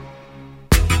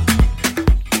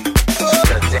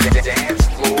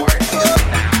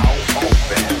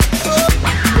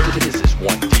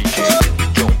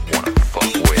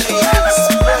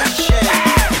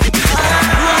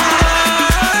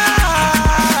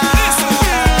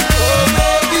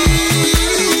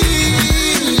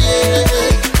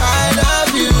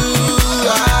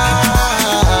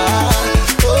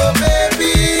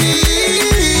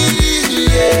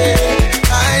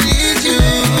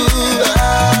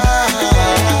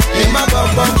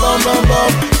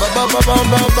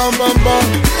bum bum bum.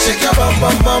 Shake your bum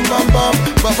bum bum bum bum.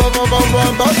 Bum bum bum bum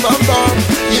bum bum bum bum.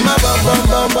 In my bum bum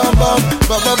bum bum bum.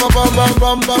 Bum bum bum bum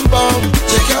bum bum bum.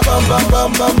 Shake your bum bum bum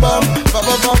bum bum. Bum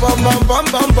bum bum bum bum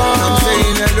bum bum. I'm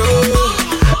saying hello.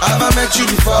 Have I met you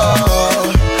before?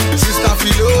 Sister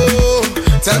Philo,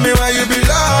 tell me where you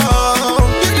belong.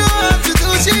 You know how to do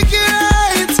shake it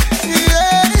right.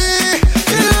 Yeah,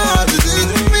 you know how to do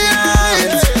me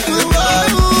right.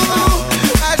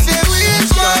 I say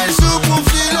which kind soup will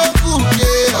feel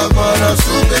okay? I'm gonna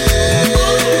soup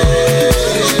it.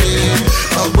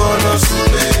 I'm gonna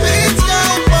soup it. Which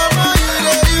kind mama you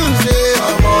dey use it?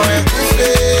 I'm gonna use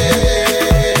it.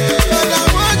 But I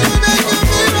want to make you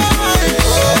feel my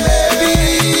oh baby.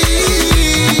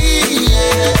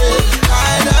 Yeah,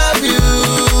 I love you.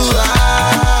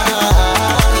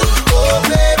 Oh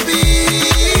baby.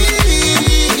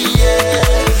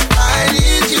 Yeah, I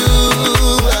need you.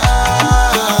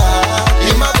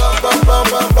 In my bum bum bum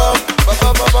bum bum. Bum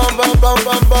bum bum bum bum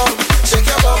bum bum. Shake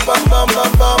your bum bum bum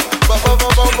bum bum. Bum bum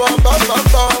bum bum bum bum bum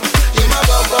bum. In my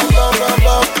bum bum bum bum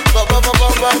bum. Bum bum bum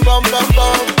bum bum bum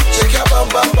bum. Shake your bum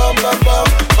bum bum bum bum.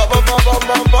 Bum bum bum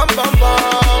bum bum bum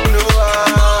bum. No,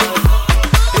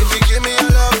 if you give me your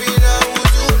love, I would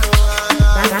do no.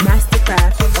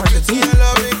 Mastercraft on the Your beat.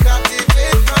 love will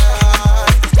captivate my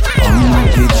heart. Ọmọ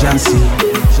Kejasi,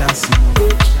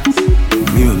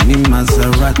 mi ò ní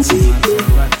Maserati,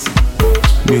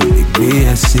 mi ò lè gbé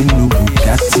ẹ sínú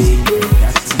Bugatti.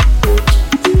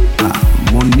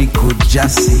 Mo ní kó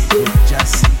jásí,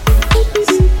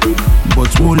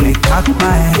 but mo lè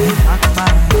kápá ẹ,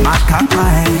 má kápá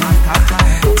ẹ,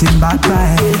 tí n bá gbá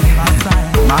ẹ,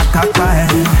 má kápá ẹ,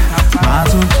 má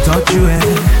tún tọ́jú ẹ,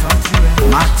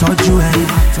 má tọ́jú ẹ,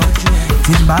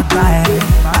 tí n bá gbá ẹ.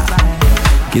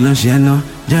 Kí ló ṣe ná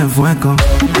jẹ́ fún ẹ kan.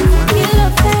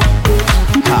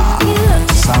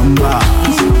 Samba.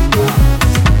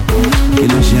 Kí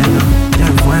ló ṣe ná jẹ́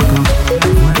fún ẹ kan.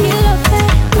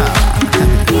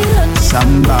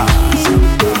 Samba.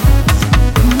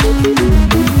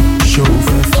 Show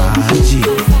for Faji.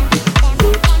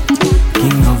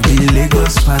 King of the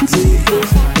Lagos party.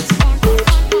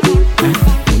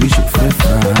 We should for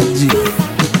Faji.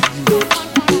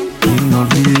 King of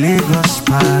the Lagos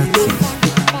party.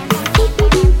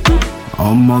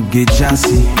 Ọmọ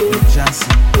Kejasi,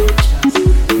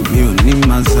 mi ò ní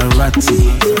Maserati,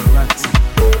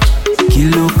 kí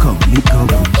ló kàn mí kan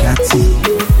Bugatti?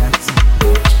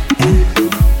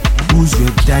 Who's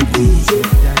your daddy?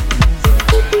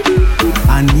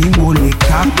 Àní mo lè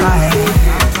kápá ẹ,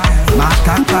 má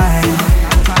kápá ẹ,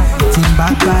 tí n bá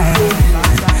gbá ẹ,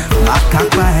 má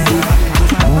kápá ẹ,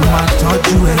 mo máa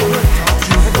tọ́jú ẹ,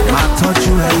 má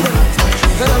tọ́jú ẹ,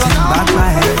 tí n bá gbá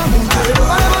ẹ.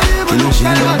 Kí ló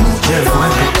ṣe lọ jẹ́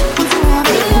fún ẹ?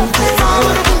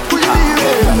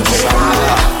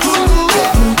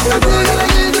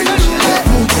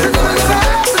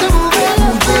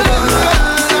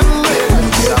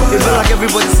 It be like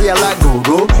everybody say I like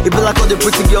go-go. It be like all the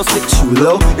pretty girls sit too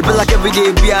low. It be like every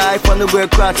day be I if I no go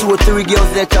cry 2 or 3 girls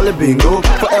there Charlie bingo.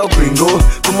 For El Gringo,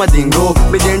 for my dingo.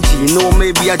 Me then chino,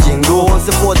 maybe a jingo.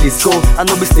 Once for disco, I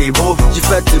know be stable. She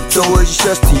fed tiptoe, she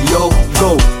just yo.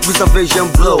 Go, reservation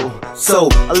blow. So,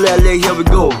 here we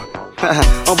go.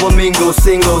 I'm a mingo,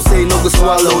 single, say no go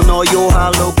swallow. No, yo,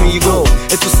 how low can you go?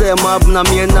 If you say I'm up, na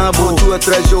me and Nabo, to a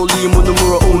treasure, limo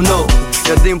numero uno.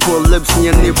 Your dimple lips and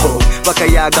your nipple. Baka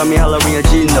got me hollering a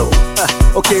Gino.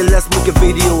 Okay, let's make a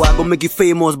video. I go make you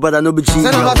famous, but I know be Gino.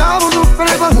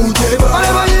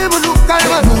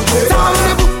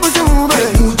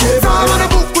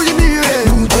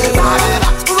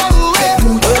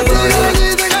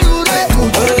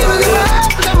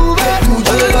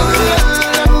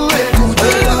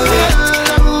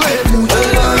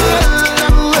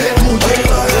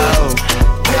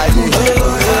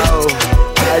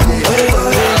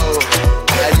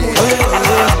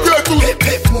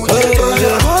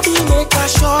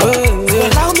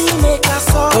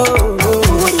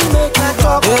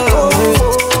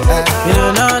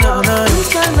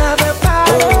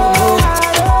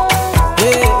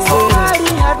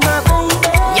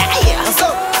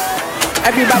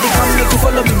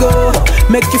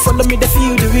 Make you follow me, they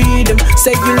feel the rhythm.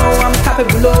 Say you know I'm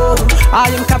capable of.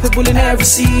 I am capable in every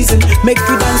season. Make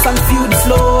you dance and feel the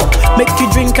flow. Make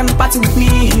you drink and party with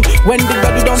me. When the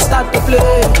body don't start to play.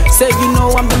 Say you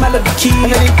know I'm the melody key.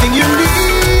 Anything you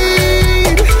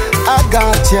need, I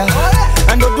got ya.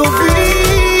 And don't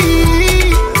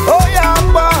be, oh yeah,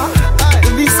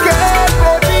 don't be scared,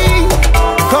 baby.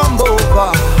 Come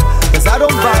over, 'cause I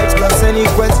don't bite plus any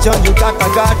question. question you got, I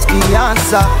got the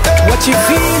answer. What you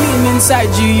feeling inside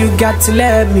you, you got to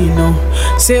let me know.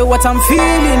 Say what I'm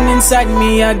feeling inside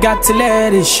me, I got to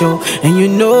let it show. And you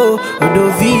know,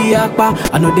 Odo Viapa,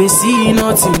 I know they see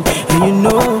nothing. And you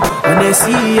know, when they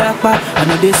see Yapa, I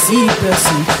know they see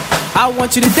person. I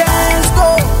want you to dance,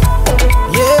 go.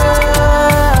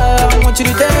 Yeah, I want you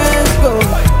to dance, go.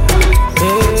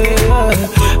 Yeah,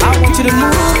 I want you to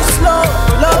move slow,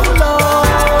 low, low,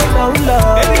 low,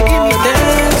 low. Baby, give me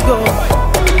dance, go.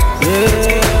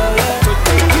 Yeah.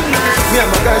 Me and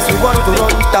my guys, we want to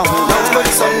run down. Now when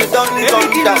the sun is done,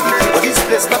 down. But this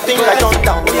place, nothing like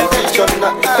downtown. We are teaching,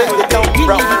 not bend the town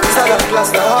brown. Inside of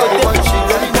class, now how they want you.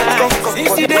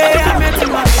 Since the day I met you,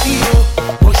 my video,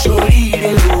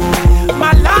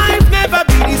 my life never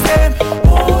be the same.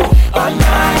 Oh, all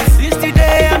night. Since the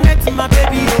day I met my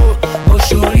baby,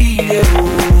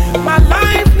 my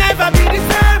life never be the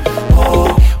same.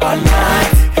 Oh, all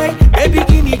night. Hey, baby,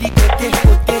 give me the kote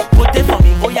for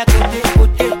me. Oh yeah,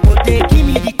 kote. Give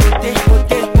me the kote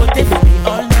for me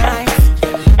all night.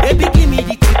 Baby, give me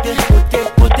the kote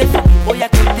for me. Oh yeah,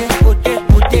 kote.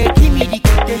 Give me the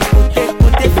kote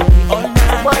for me all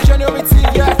night. My generosity,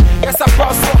 yeah. Yes, I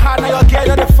brought so hard, now you're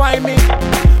getting to find me.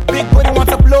 Big booty want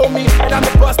to blow me, and I'm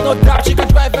the boss, no doubt. She can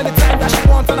drive anytime that she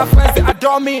wants, and her friends they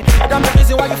adore me. And I'm the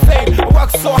reason why you fade. I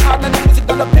work so hard, and the music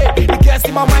gonna pay. You can't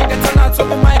see my mind, they turn out so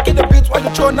my mind get the beats while you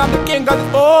throwing. I'm the king of the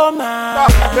oh man.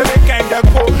 Baby can't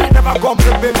go, never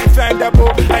complain, baby find the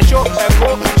bow. I show a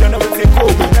go, generosity go.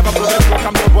 Never go,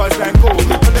 I'm the boss and go.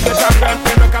 When the better friend,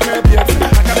 look at me,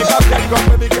 I can make up that gun,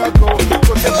 baby girl go.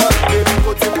 Go to the baby,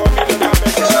 go to for me, look at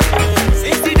me.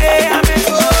 Since the day I met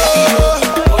you,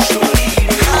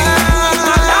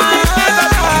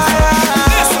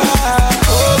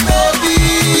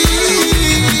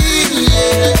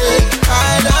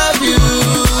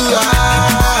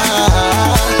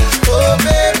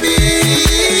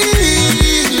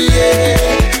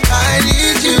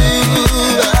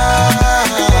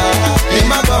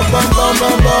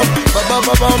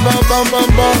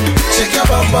 shake your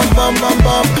bum bum bum bum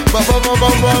bum bum bum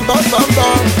bum bum bum bum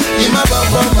bum. In my bum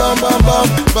bum bum bum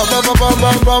bum bum bum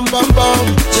bum bum bum bum.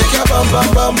 Shake your bum bum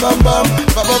bum bum bum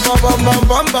bum bum bum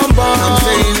bum bum bum. I'm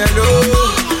saying hello.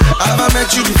 Have I met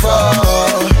you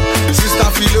before, Sister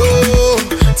Philo?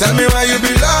 Tell me where you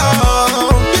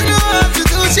belong. You know how to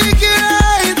do shake it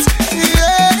right,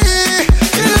 yeah.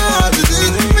 You know how to do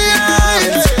it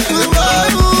right.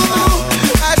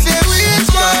 I say which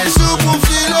kind soup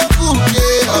Philo cook?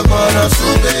 Ogbono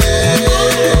soupe.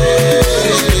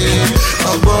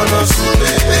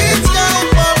 Which kind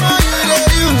mama you dey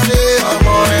use?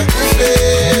 Omo ekule.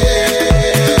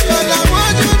 But I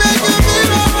want to make you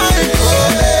feel alright, oh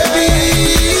baby.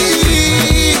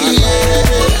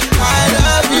 I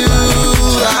love you,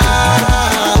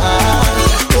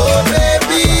 oh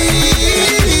baby.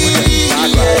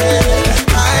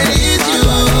 I need you.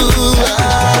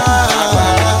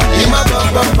 In my bum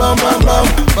bum bum bum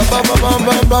bum bum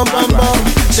bum bum bum bum.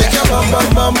 Shake your bum bum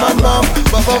bum bum bum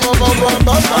bum bum bum bum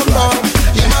bum bum bum.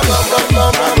 In my bum bum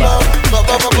bum bum bum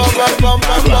bum bum bum bum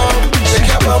bum bum. Shake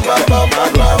your bum bum bum bum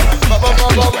bum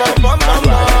bum bum bum bum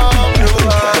bum.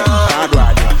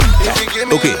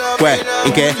 Okay, kwe,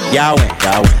 inke, yawe,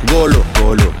 golo,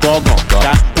 kogon,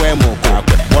 ka, kwemo,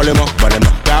 bolemo,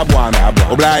 kabwa,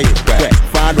 oblaye, kwe,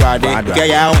 fandwade, inke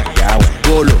yawe,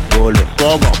 golo,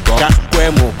 kogon, ka,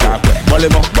 kwemo,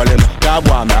 bolemo,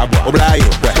 kabwa, oblaye,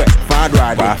 kwe,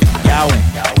 fandwade, yawe,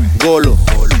 golo,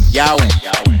 yawe,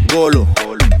 golo,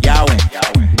 yawe,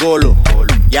 golo,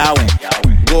 yawe,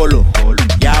 golo,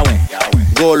 yawe,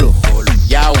 golo,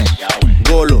 yawe,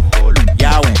 golo,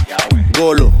 yawe,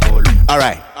 golo.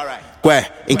 Alright, kwe,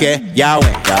 inke, yawe,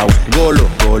 golo,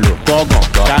 kogon,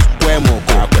 ka, kwemo,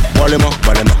 bolemo,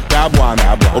 kabwa,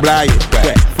 oblaye,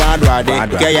 kwe, fandwade,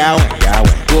 inke yawe,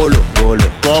 golo,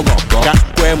 kogon, ka,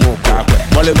 kwemo,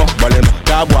 bolemo,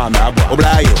 kabwa,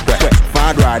 oblaye, kwe,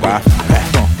 fandwade,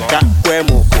 ka,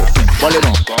 kwemo,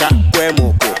 bolemo, ka,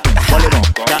 kwemo, bolemo,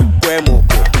 ka, kwemo,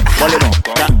 bolemo,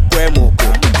 ka, kwemo,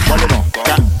 bolemo, ka,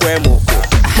 kwemo,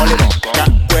 bolemo, ka,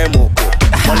 kwemo,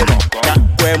 bolemo, ka,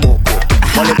 kwemo.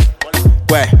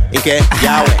 Kwe, inke,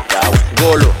 yawe,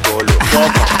 golo,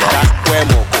 kogon, ka,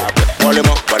 kwemo,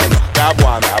 bolemo,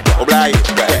 kabwa, oblaye,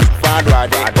 kwe,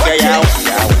 fandwade, inke yawe,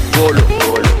 golo,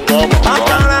 kogon, ka,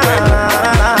 kwemo,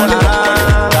 bolemo,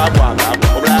 kabwa,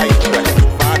 oblaye, kwe,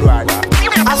 fandwade.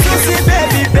 I still see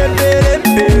baby,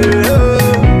 oh.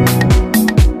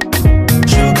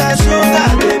 Sugar,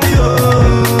 baby,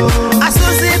 oh. I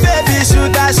still see baby,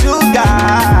 sugar.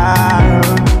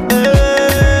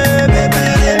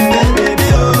 Baby,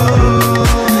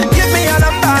 oh. Give me your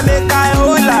number, make I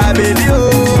hold her, baby,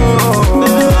 oh.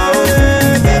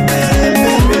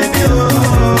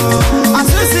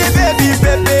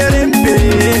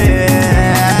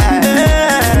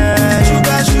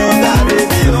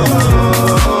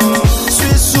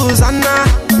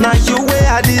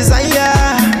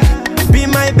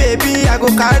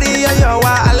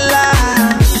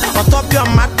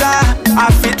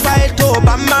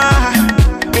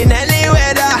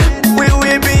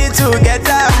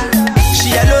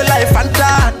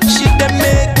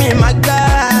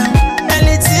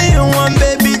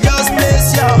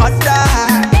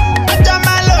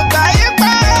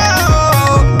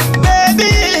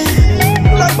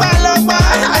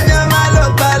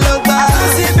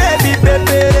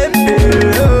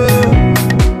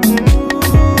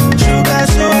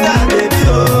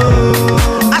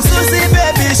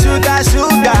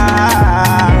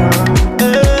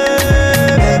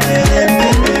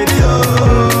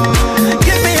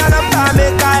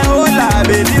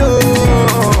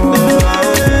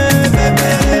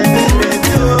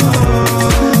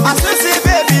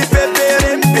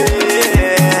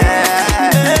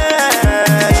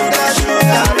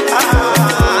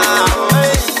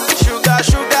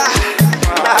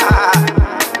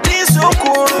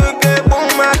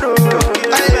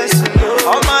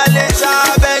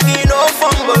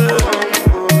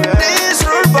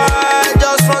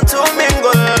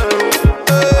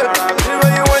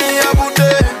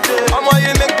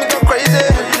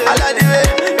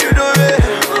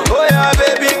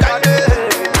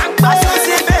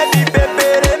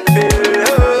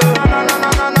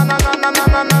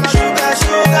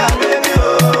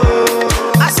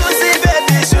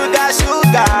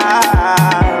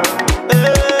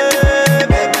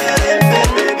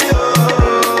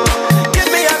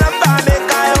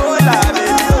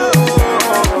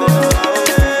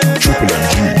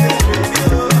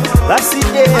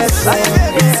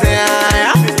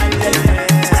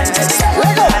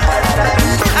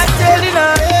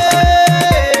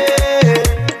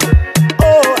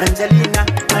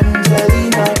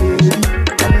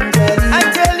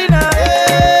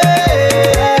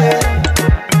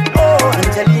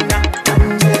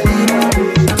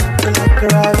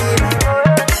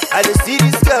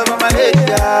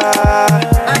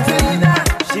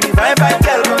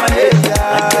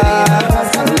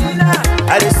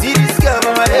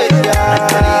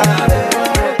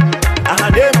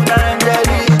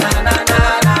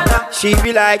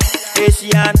 like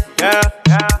Asian, yeah,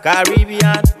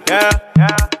 Caribbean, yeah,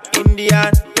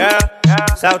 Indian, yeah,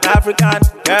 South African,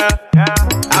 yeah,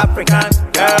 African,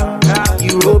 yeah,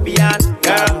 European,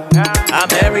 yeah,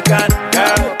 American,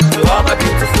 yeah. So all my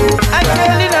beautiful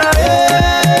Angelina,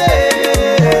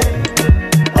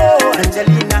 oh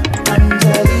Angelina,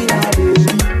 Angelina,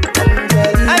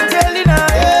 Angelina,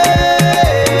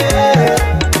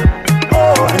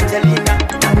 oh Angelina,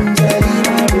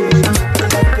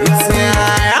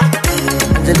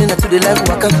 Angelina to the left,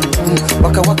 waka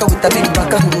waka with a big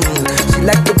baka. She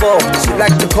like the ball, she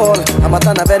like the call. I'm a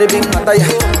very big mata.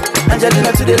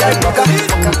 Angelina to the left, waka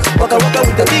waka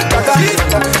with a big baka.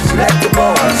 She like the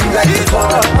ball, she like the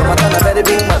call. I'm a very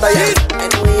big mata.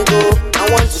 Anywhere you go, I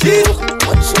want you.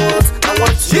 What you want, I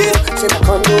want you. Say I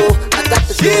can't go, I got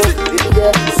the go. Baby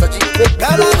girl, such a big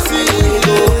galaxy. Anywhere you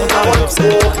go, I want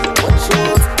you. What you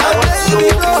want, I want you. Say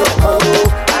I can't go,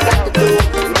 I got the go.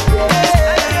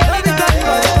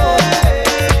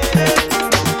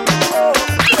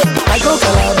 I go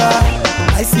Calabar,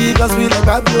 I see girls with like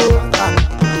Pablo.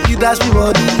 You dash me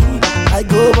body, I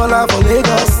go Bola for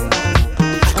Lagos.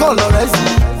 I call Lorenzi,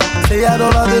 say I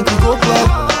don't have to go club.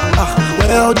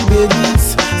 Where all the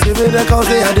babies, say me they call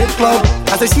say I did club.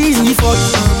 I say she's E40,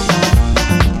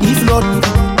 if not,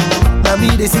 now me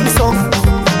they sing song.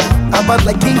 I'm bad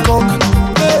like King Kong.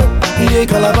 He ain't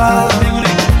Calabar,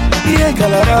 he ain't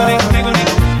Calabar,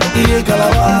 he ain't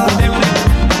Calabar,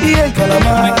 he ain't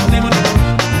Calabar.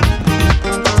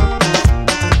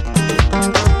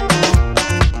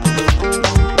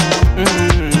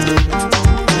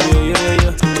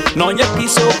 No ya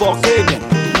quiso porque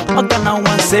Ogana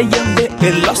wan say yembe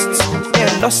el lost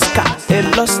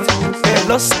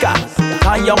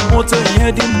Kaya moto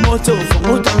yedi moto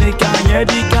Moto nika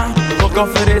yedi ka Koko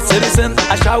fere citizen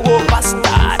ashawo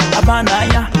bastard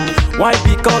Abanaya Why?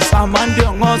 Because I'm on the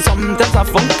on sometimes I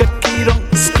funk a kirong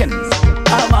skin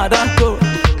Amadanko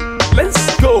Let's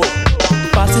go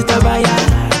Basitabaya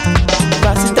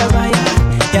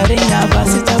Yarinya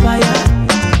Basitabaya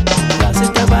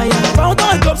Found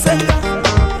on top center.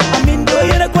 I'm in the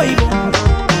air, Quavo.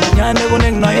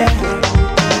 Yanegoning Noya.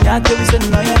 Yatevison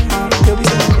Noya.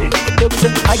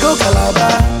 I go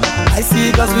Calabar, I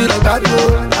see girls with like Pablo.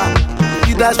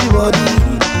 You dash me body,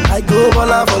 I go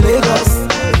Bola for Lagos.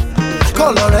 I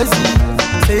call Lorenzi,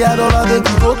 say I don't have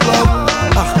to go club.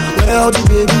 Where all the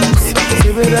babies,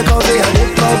 say me they call say I did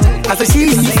club. I say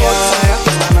she's E40,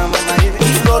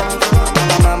 if not,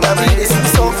 I mean they sing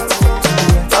song.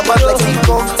 I'm bad like King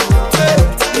Kong.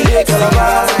 Yeah,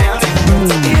 Calabar.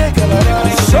 Yeah, Calabar.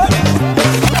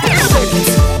 Shake it,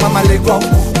 mama let go.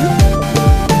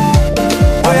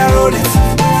 Boy, I roll it,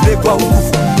 let go.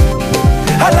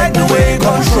 I like the way you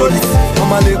control it.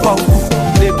 Mama let go,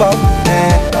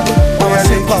 boy, I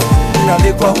let go. Now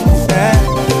let go,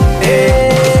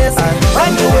 yes. I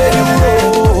like the way you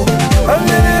roll.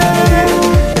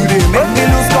 You didn't make me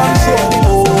lose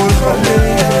control.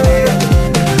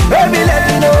 Baby, let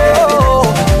me know.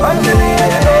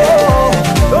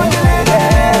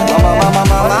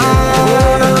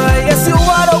 Yes, you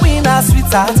are a winner,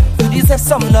 sweetheart. You deserve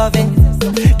some loving.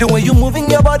 The way you moving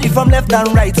your body from left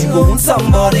and right, you own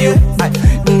somebody.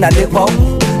 Now they pop.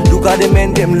 Look at the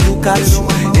men, them look at you.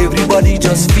 Everybody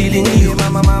just feeling you.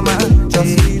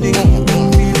 Just feeling you.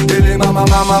 Mama.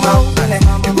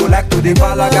 You go like to the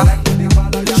balaga.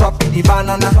 Chop in the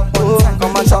banana.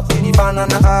 Come and chop in the banana.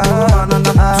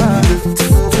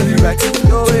 To the right,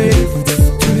 your way.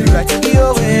 To the right,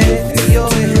 your way. Your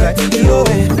way, your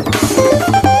way.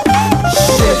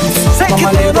 Take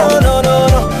it, no.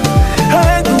 I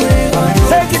like the way.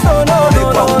 Take it, no.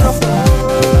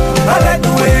 I like the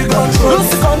way you control.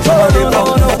 Lose control, no.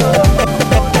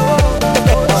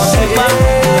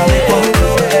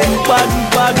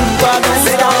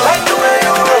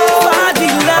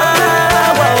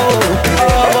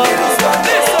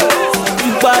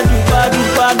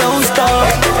 Don't stop.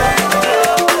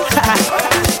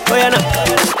 Oh yeah,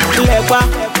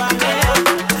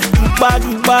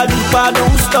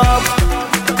 don't stop.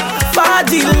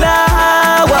 Fadila,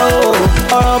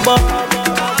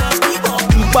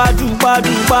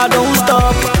 don't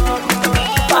stop.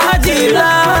 Fadila,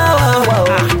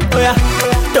 oh yeah,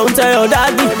 don't tell your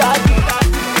daddy.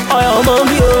 Oh your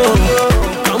mommy,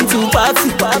 come to party.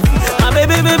 My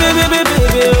baby,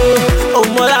 oh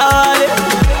molale,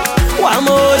 one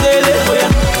more day, oh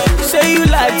yeah. Say you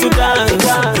like to dance,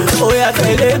 oh yeah,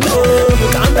 tell it no. You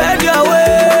can bend your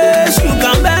waist, you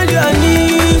can bend your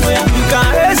knees, you can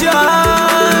raise your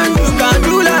hand, you can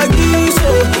do like this.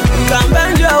 You can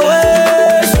bend your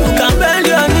waist, you can bend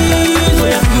your knees,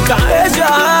 you can raise your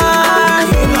hand,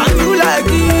 you can do like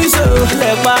this.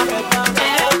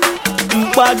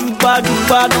 dupa,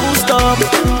 don't stop.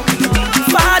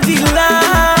 Fadila,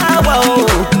 wow,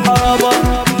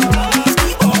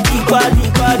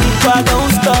 dupa,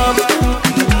 don't stop.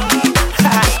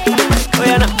 Oh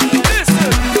yeah, now.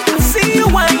 I see you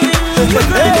whining.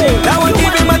 Now I'm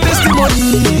giving my testimony.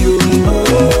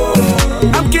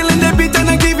 I'm killing the beat and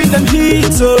I'm giving them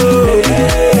heat. So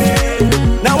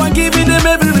now I'm giving them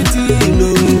everything.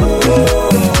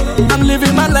 I'm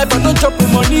living my life, I don't chop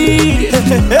money. I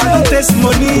don't taste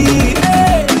money.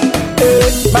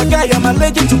 My guy, I'm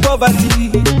allergic to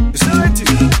poverty.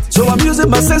 So I'm using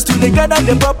my sense to gather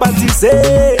the properties.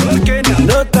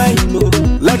 No time, no.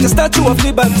 Like a statue of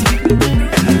liberty.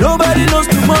 Nobody knows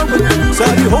tomorrow, so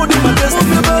I'll be holding my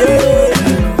destiny.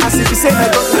 Yeah. As if you say I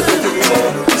don't.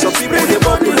 Some people they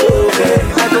want me. I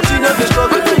continue to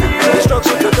struggle. The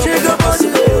structure to the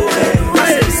possible. As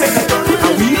if you say I don't.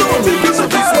 And we know it. So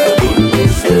this is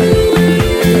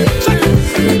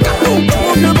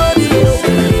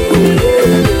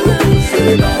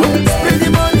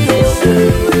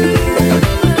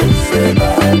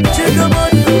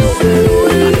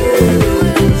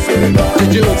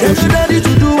Get you ready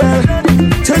to do well.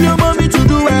 Tell your mommy to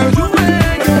do well.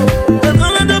 There's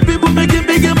all of the people making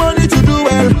big money to do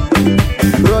well.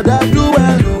 Brother, do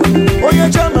well. Oh, your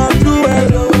chama, do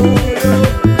well.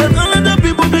 There's all of the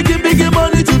people making big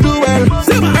money to do well.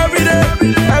 Every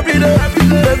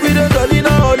day, darling, a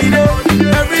holiday.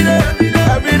 Every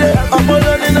day, I'm all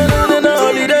on a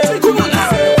holiday.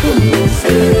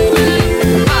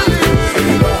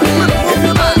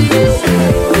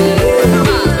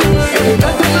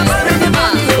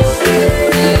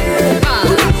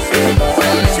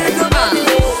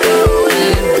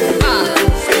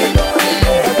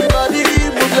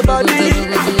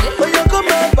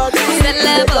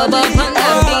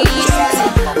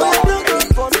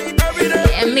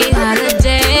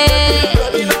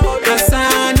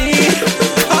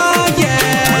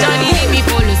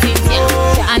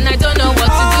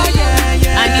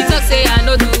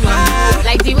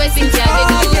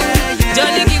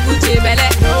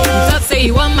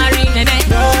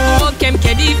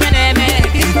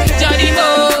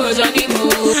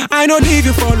 I don't leave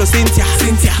you follow Cynthia.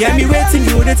 Yeah, me waiting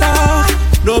you the talk.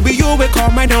 No be you will call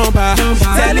my number.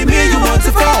 Telling me you want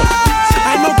to fall.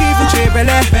 I know give you Chebele.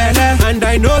 And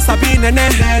I know Sabine.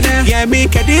 Yeah, me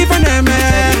Kediva.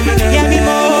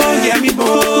 Yeah, me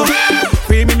more.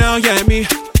 Free me now, yeah, me.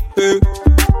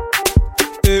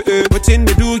 What's in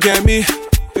the do, yeah, me.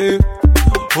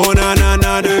 Oh, na,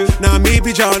 me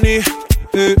be Johnny.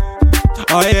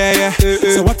 Oh, yeah.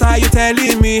 So what are you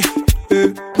telling me?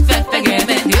 I'm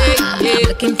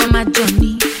looking for my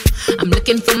Johnny. I'm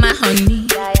looking for my honey.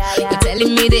 You're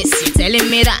telling me this, you're telling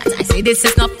me that. I say this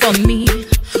is not for me.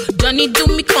 Johnny do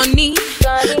me conny.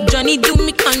 Johnny do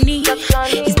me conny.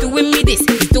 He's doing me this,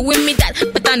 he's doing me that.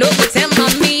 But I know what's him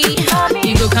on me.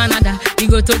 He go Canada, he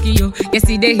go Tokyo.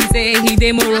 Yesterday he say he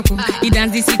dey Morocco. He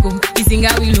dance the sicko, he sing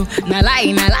a willow. Na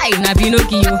lie, na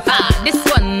Pinocchio. This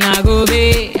one na go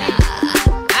be.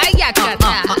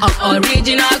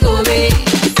 Original go be.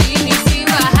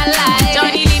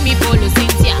 Johnny leave me follow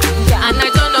Cynthia, and I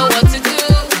don't know what to do.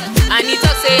 And he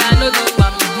talk say I know do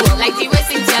like the way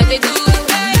Cynthia they do.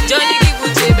 Johnny give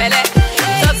Uche belle,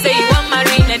 talk say he want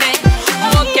marry nene.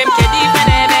 Mokem kedi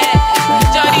benebe.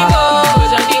 Johnny go.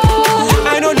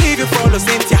 I don't leave you follow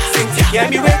Cynthia. Yeah,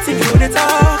 me waiting you the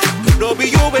talk. No be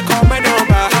you will call my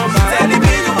number. Telling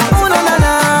me you want to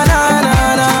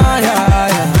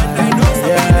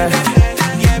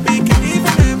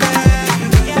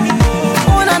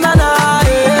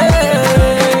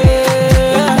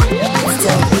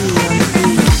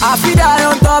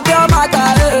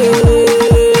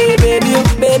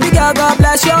God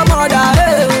bless your mother,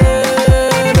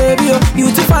 baby. You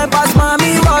to find past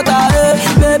mommy water,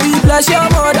 baby. Bless your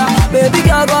mother, baby.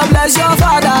 God bless your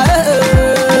father,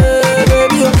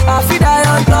 baby. I feel die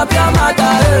on top your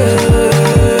mother,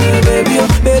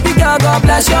 baby. God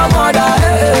bless your mother,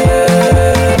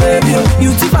 baby.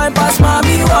 You to find past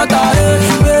mommy water,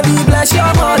 baby. Bless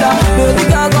your mother, baby.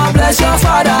 God bless your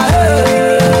father,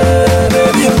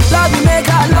 baby. Love me, make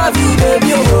I love you,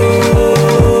 baby.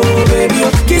 Oh, baby.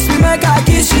 Kiss me, make I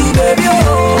kiss you, baby.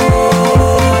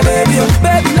 Oh, baby.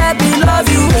 Baby, let me love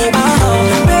you.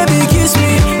 Baby, kiss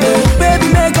me. Baby,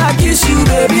 make I kiss you,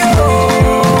 baby.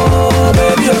 Oh,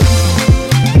 baby.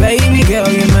 Baby girl,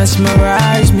 you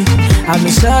mesmerize me. I've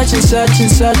been searching,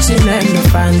 and I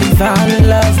finally found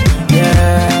love.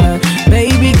 Yeah.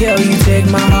 Baby girl, you take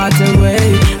my heart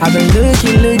away. I've been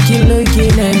looking,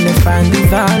 and I finally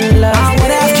found love. I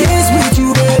wanna have kids with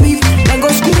you, baby. Then go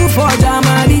school for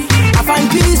Germany. I find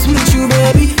peace with you,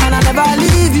 baby, and I never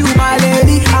leave you, my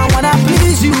lady. I wanna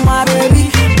please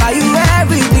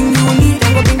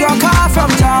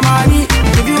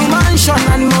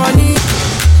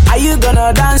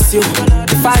dance you?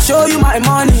 If I show you my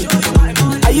money,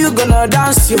 are you gonna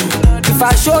dance you? If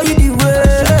I show you the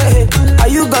way, are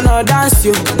you gonna dance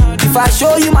you? If I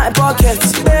show you my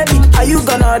pockets, baby, are you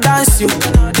gonna dance you?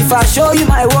 If I show you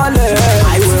my wallet,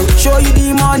 I will show you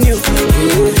the money.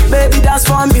 Baby, dance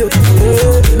from you.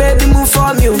 Baby, move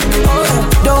from you.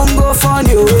 Don't go from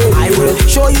you. I will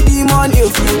show you the money.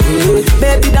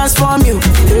 Baby, dance from you.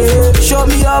 Show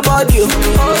me your body.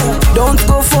 Don't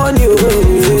go from you.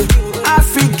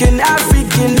 African,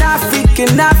 African,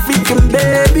 African, African,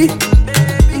 baby.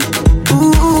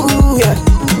 Ooh, yeah.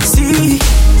 See,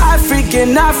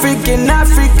 African, African,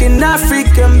 African,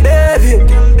 African, baby.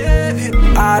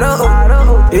 I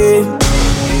don't, yeah.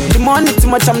 The money too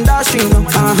much, I'm dashing.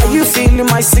 Are you feeling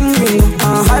my singing?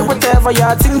 Buy whatever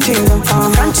you're thinking.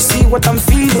 Can't you see what I'm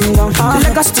feeling?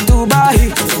 Lagos to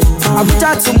Dubai,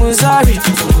 Abuja to Missouri,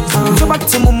 go back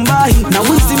to Mumbai. Now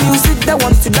who's the music that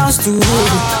wants to dance to?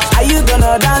 Are you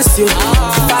gonna dance you?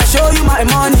 If I show you my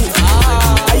money,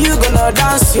 are you gonna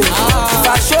dance you? If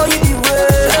I show you the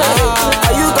way,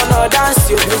 are you gonna dance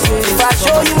you? If I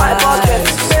show you my pocket,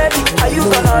 baby, are you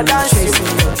gonna dance you?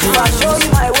 If I show you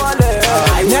my wallet,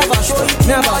 I never show you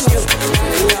the money.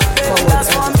 Baby, dance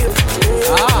from you.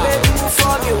 Baby, move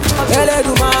from you.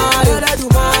 Eledumare,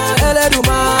 Eledumare,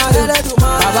 Eledumare,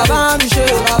 Eledumare. Baba Miche,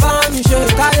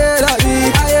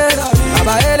 Kayeladi, Kayeladi.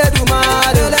 Baba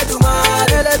Eledumare,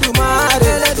 Eledumare, Eledumare,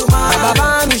 Eledumare. Baba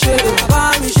Miche,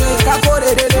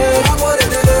 Kakorede,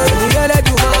 Kakorede.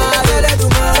 Eledumare,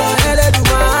 Eledumare,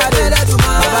 Eledumare,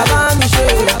 Eledumare. Baba Miche,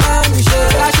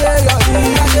 Kayeladi,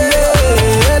 Kayeladi.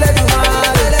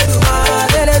 Eledumare,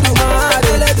 Eledumare, Eledumare,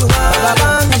 Eledumare. Baba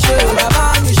Miche,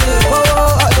 oh,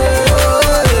 oh, oh.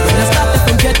 When I start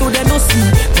from ghetto, they no see.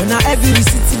 When I every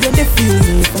city, they feel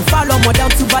me. From Falomo down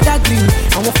to Badagry.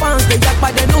 And my fans, they yak,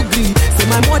 but they no green. Say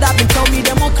my mother been tell me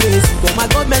them all crazy. But my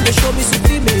government, they show me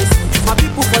supremacy. My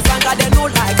people for Zanga, they no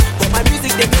like. But my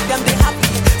music, they make them, they happy.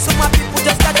 So my people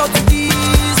just get out to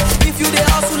this. If you they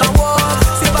hustle and walk,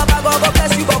 say Baba, God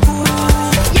bless you, Baku.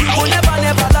 You will never,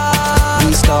 never lie.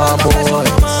 We star boys.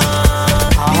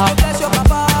 God bless your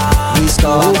papa. We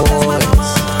star boys.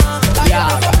 Yeah.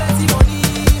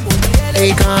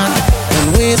 Akon and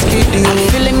Whiskey D. I'm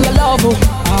feeling your love,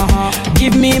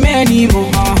 give me many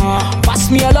more. Pass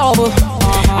me a love,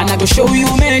 and I go show you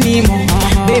many more.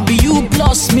 Baby, you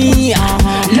plus me,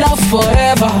 love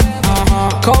forever.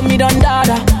 Call me Don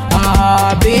Dada,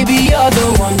 baby, you're the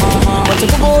one. But the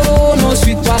Koboro no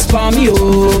sweet pass for me,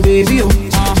 oh baby, oh.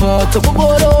 But the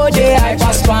Koboro they I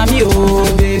pass for me, oh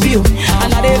baby, oh.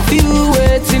 And I they feel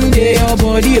waiting there your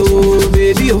body, oh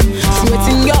baby, oh.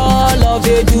 Sweating your love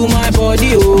they do my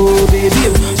body, oh baby,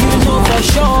 oh. You know for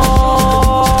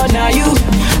sure, now you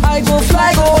I go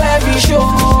fly, go every show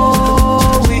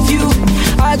with you.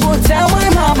 I go tell my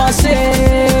mama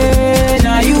say,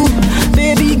 now you,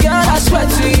 baby girl, I swear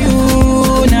to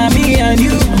you, now me and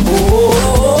you.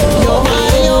 Oh, you're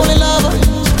my only lover.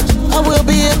 I will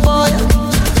be it for you.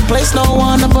 Place no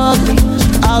one above you.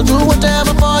 I'll do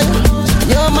whatever for you.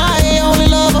 You're my only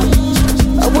lover.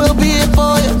 I will be it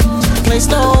for you. Place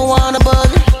no one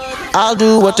above you. I'll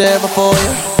do whatever for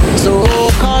you. So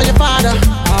call your father.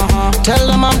 Tell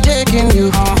them I'm taking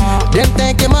you. Then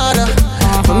thank your mother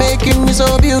for making me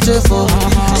so beautiful.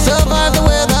 Survive the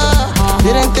weather.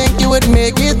 Didn't think you would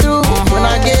make it through. When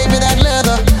I gave you that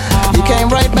leather, you came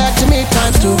right back to me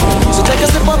times two. So take a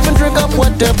sip up and drink up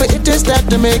whatever it is that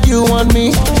to make you want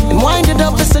me. And wind it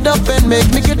up and sit up and make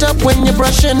me get up when you're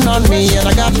brushing on me. And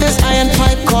I got this iron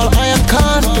pipe called Iron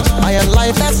Con. Iron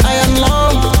life, that's iron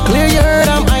long. Clear your heard,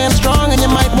 I'm iron strong. And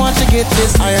you might want to get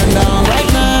this iron down right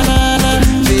now, nah, nah.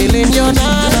 Feeling your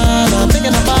na-na-na,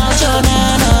 thinking about your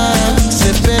na-na.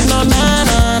 Sipping on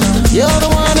na-na-na. You're the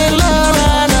one in love,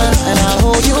 na-na. And I'll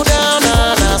hold you down,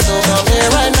 na-na. So come here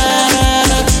right now,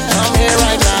 na-na. Come here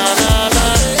right now, na-na.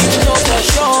 You know for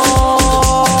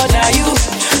sure, now you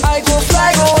I go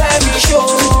fly, go every show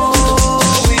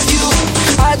with you.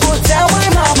 I go tell my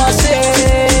mama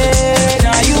say,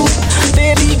 now you,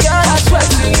 baby girl, I swear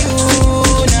to you,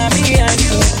 now me and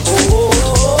you.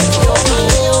 Oh, you're my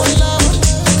only lover.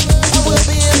 I will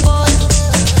be it for you.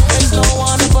 There's no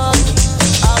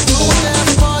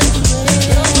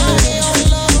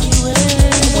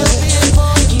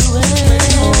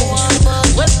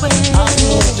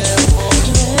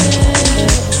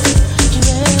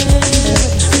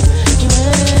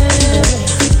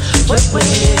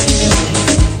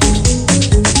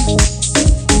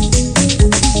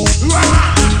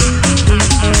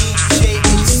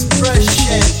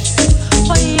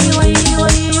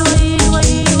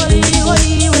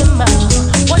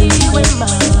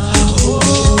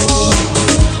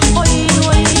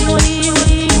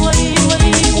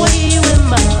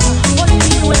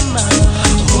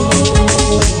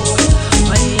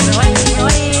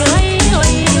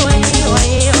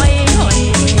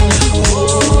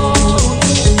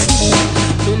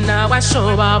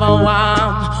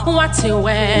wathi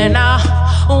wena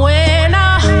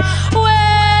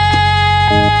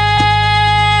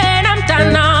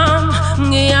mntanam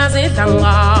ngiyazidla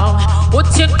ngawe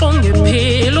uthixo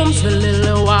ngiphila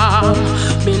umzwilile wami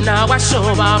mina kwasho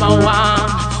baba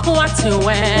wami wathi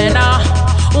wena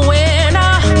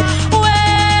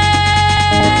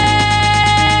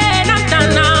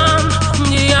mntanam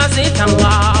ngiyazidla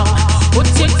ngawe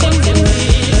uthixo ngiphila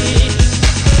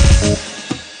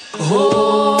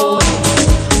oh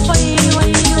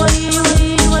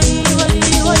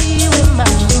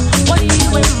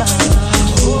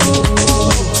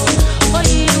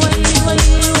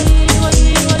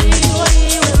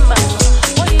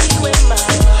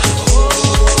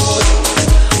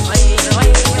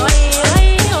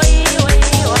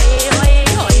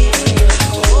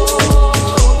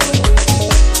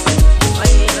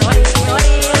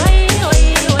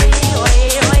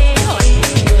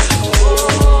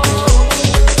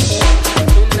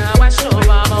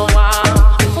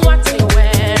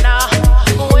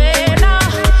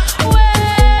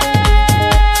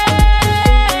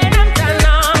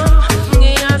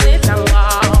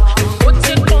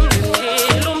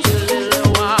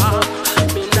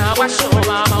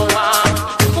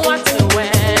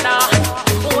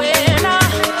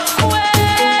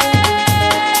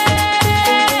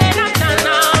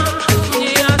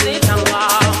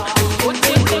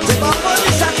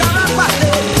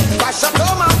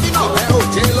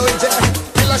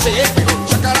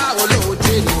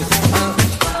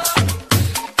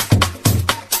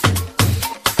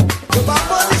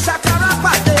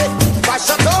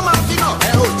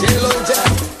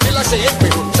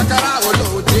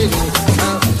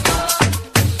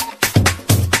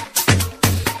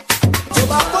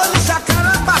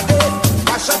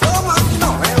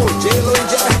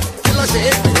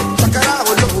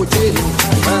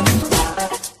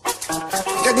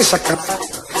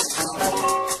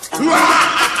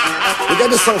We got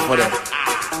this song for them.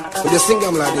 We just sing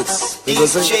them like this.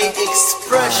 DJ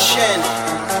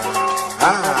Expression.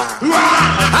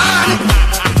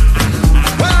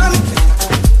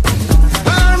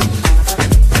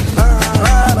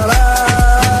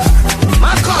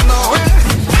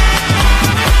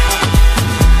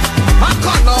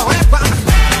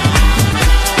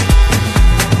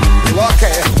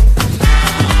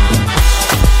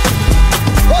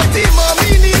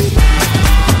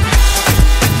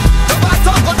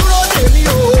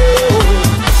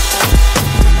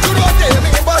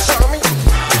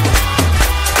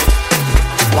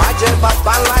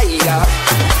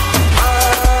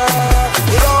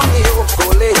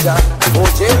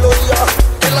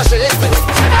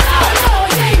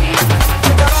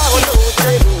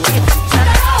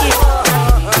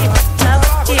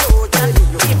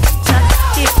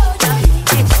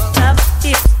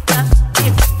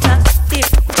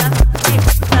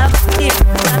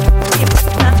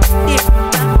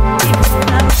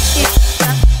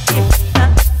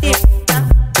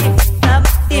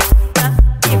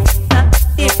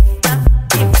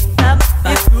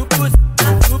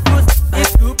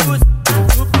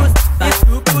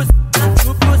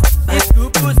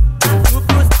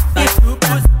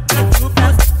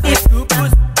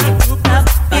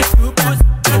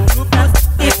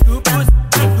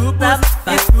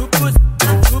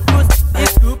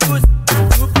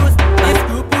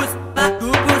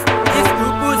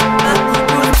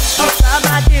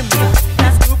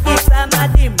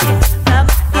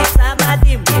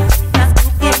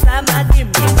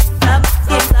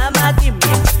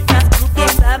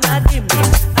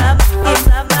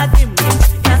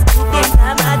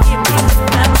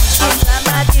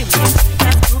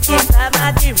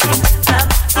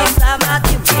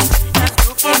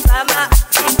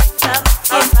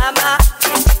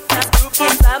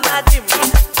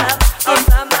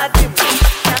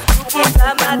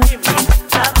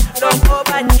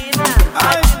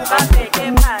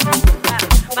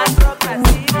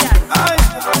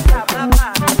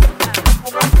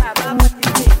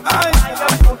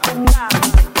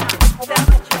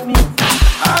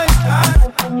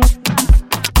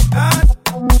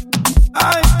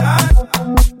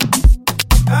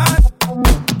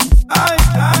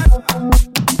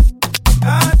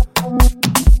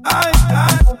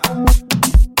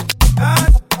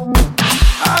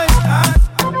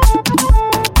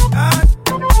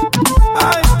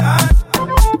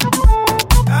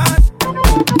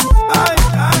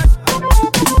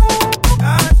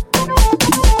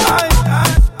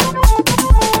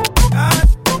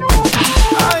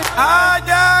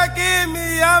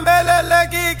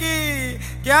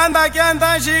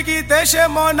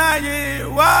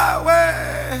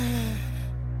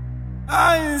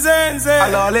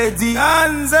 Alors les dit,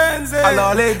 alors les dit,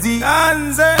 alors les dit,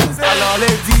 alors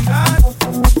les dit,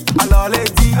 alors les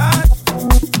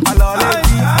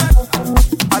dit,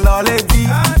 alors les dit,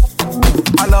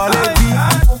 alors les dit,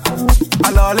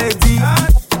 alors les dit,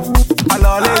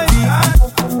 alors les dit,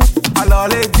 alors les dit, alors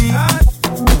les dit,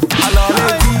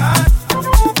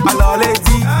 alors les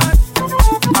dit,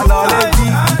 alors les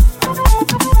dit.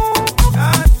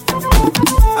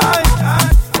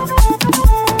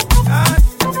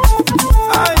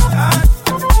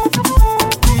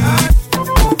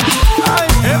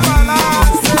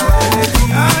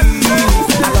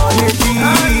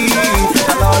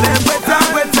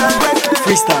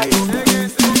 Freestyle.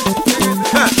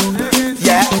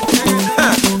 Yeah. Yeah.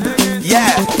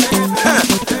 Yeah.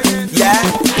 Yeah.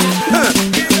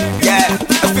 Yeah.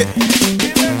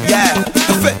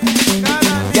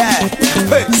 Yeah.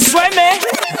 Sueme.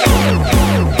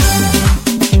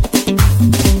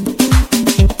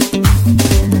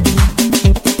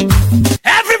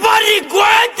 Everybody,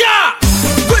 Guanta!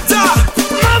 Guanta!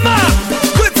 Mama!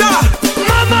 Guanta!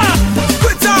 Mama!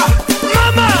 Guanta!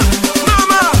 Mama!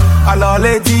 Mama! Alors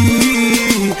les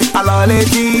dit, alors les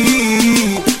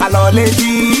dit, alors les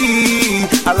dit,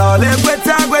 alors les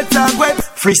guetta, guetta, guetta.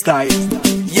 Freestyle.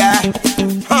 Yeah,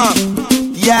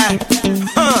 yeah,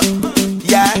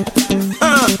 yeah,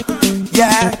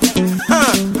 yeah,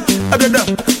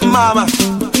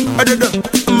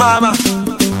 mama,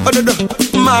 mama,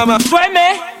 mama. Sueme.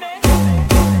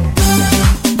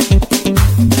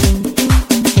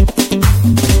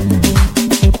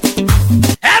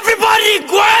 Everybody,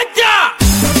 Guanta!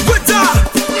 Guetta!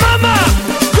 Mama!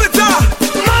 Guetta!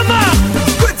 Mama!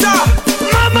 Guetta!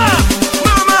 Mama!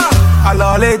 Mama!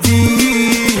 Alors les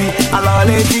dit, alors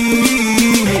les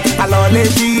dit, alors les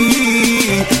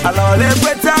dit, alors les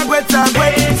guetta, guetta,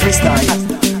 guetta. Freestyle.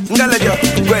 Ngalejo,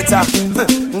 guetta,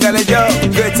 ngalejo,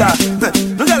 guetta,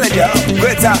 ngalejo,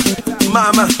 guetta,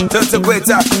 mama, just a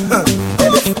guetta.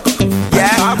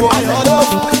 Yeah,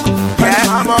 yeah,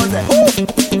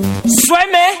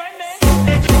 Sueme.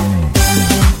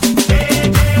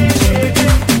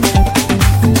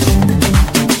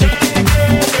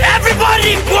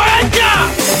 Everybody, Guanta!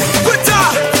 guetta,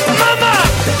 Mama!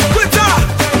 guetta,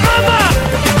 Mama!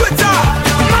 guetta,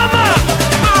 Mama!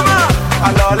 mama.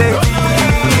 Alors les dit,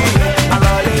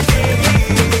 alors les dit,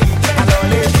 alors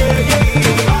les dit,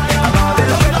 alors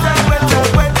les guetta, guetta,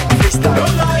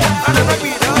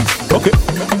 guetta. Okay.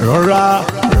 Rora,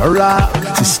 rora,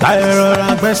 c'est style, rora,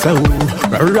 besta,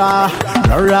 rora,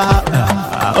 rora,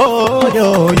 oh yo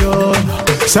yo.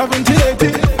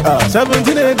 17, 18,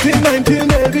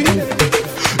 1980.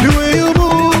 The way you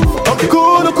move,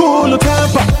 cool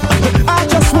temper. I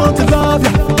just want to love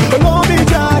you, love me,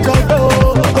 Jack,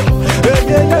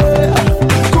 yeah.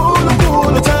 Cool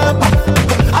temper.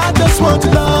 I just want to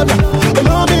love you,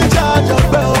 love me, Jack,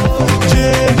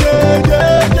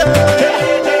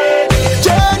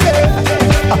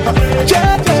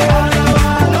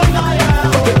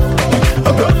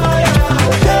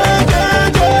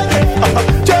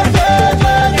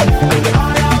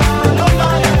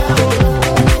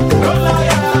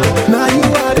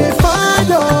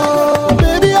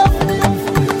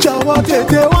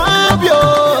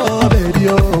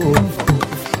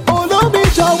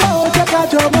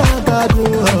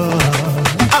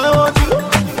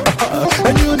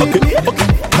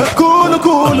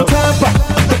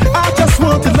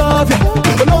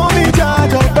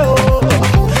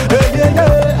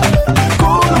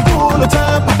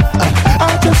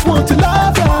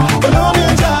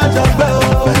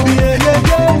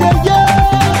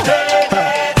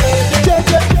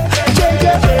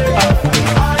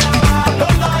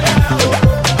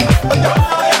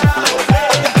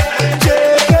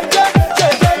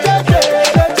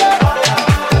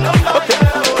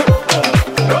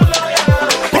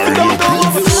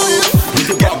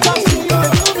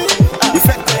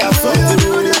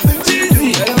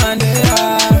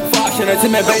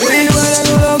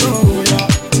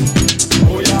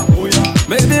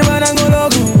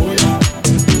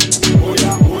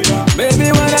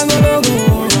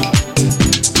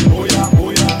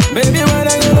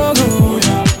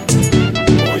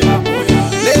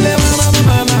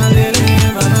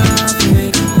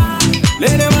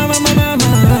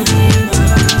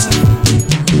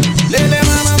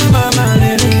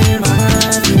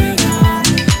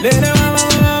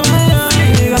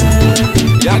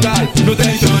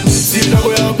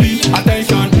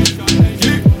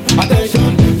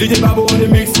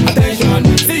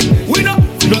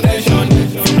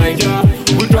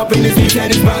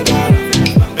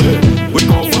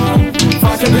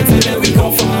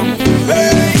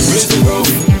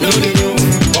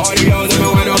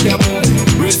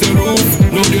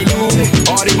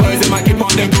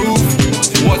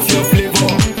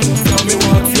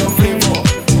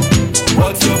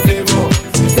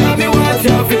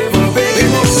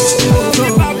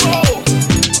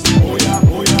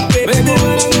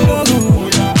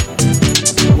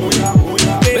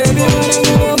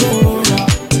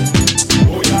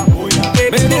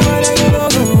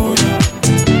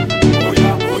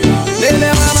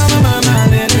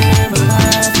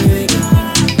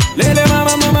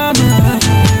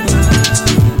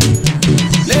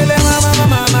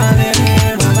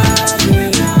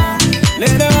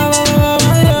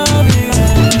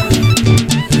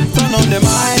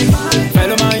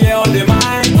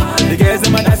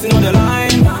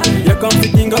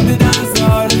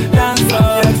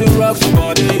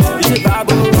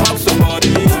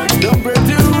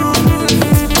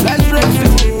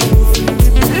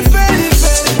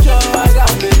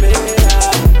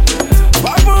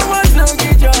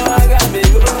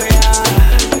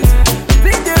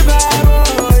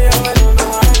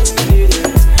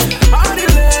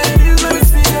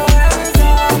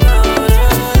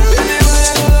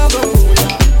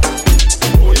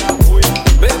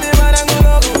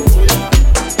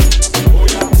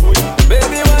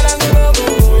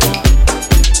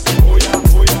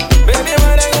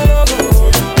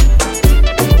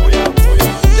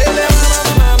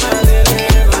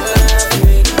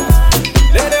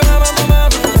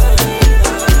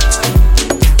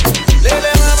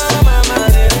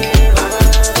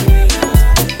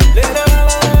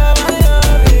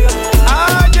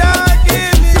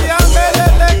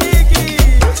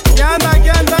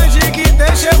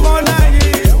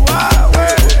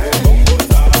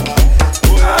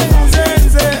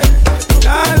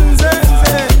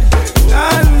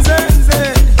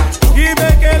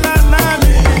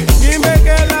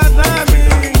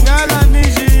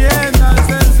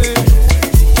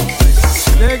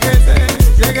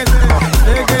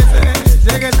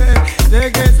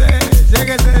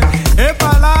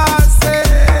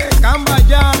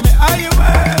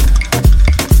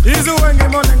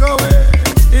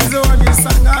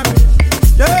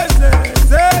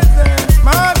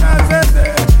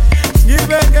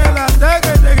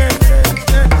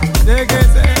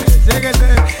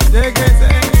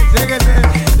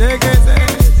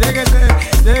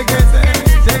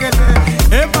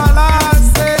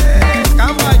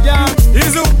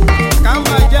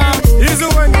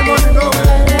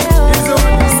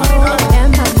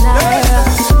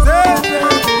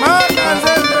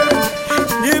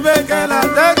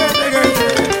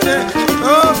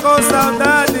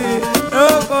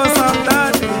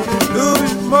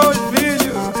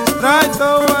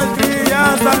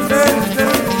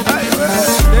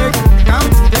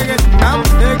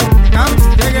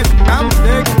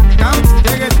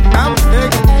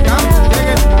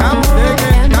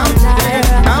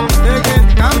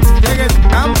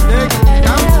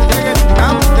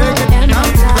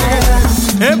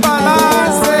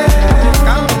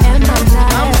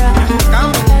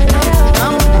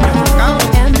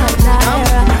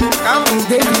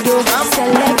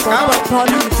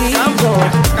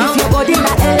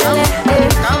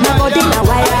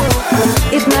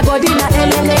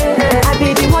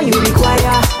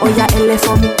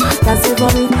 for me, dance it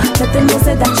for me. Let them know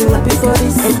say that you happy for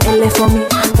this. LA for me,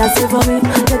 dance it for me.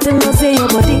 Let them know say your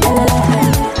body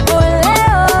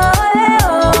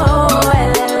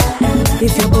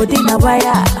If your body na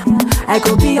wire, I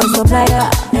could be your supplier.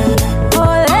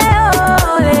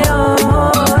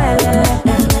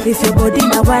 If your body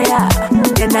na wire,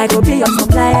 then I could be your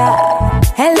supplier.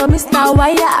 Hello, Mr.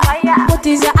 Wire. What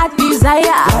is your heart desire?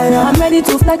 I'm ready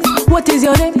to flex. What is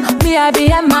your name? Me, I be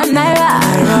a man, Naira.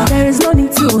 There is no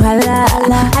need to holla.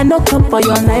 I no come for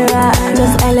your Naira.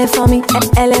 Just LA for me,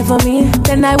 LA for me.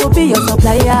 Then I will be your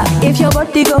supplier. If your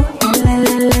body go,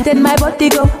 then my body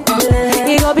go.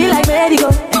 It go be like ready go.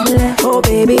 Oh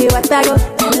baby, what I go?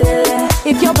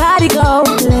 If your body go,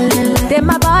 then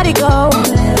my body go.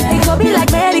 It go be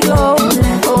like ready go.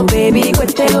 Oh baby,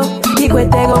 Ikwetego.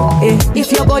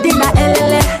 If your body na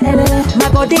LLA, my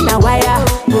body na wire.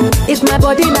 If my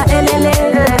body na LLA,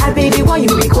 I be the one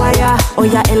you require. Oh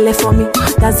yeah, LA for me,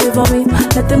 dance it for me.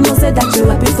 Let them know say that you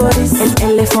happy for this. And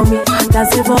LA for me,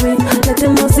 dance it for me. Let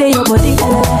them know say your body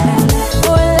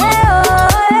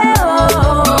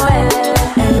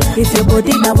If your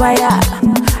body na wire,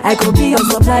 I could be your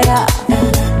supplier.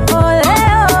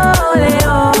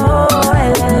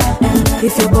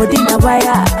 If your body na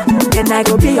wire, then I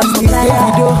go be your supplier.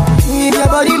 If your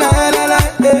body na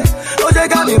oh, you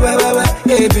got me,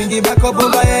 hey, bring it back up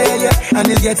over, yeah. And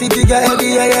it's getting bigger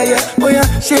every yeah. Oh yeah,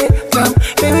 shit, jump,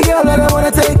 baby girl, I don't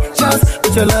wanna take chance.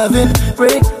 With your loving,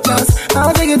 break chance,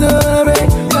 I'll take it to a break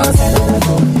chance.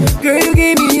 Girl, you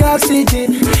give me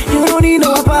oxygen, you don't need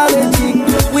no apology.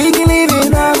 We can live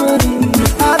in harmony,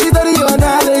 I'll be study your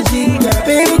analogy.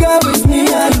 Baby girl, with me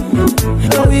and you,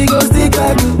 and we go stick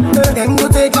by you. Then go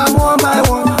take them one by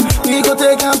one, we go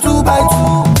take them 2 by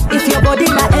 2. If your body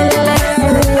na LLA,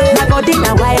 my body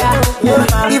na wire.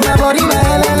 If my body na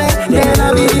LLA, then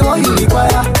I'll be the one you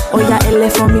require. Oh yeah, LA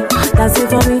for me, dance it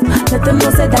for me. Let them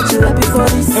know say that you happy for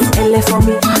this. And LA for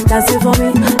me, dance it for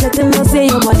me. Let them know say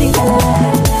your body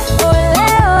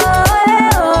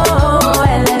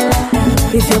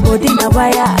If your body na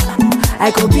wire,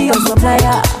 I could be your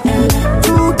supplier.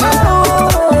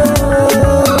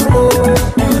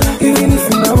 Even if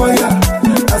you na wire,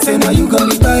 I say now you got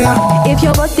me tired. If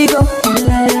your body go,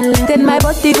 then my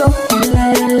body go.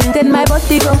 Then my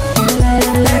body go.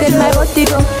 Then my body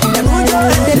go.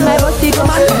 Then my body go.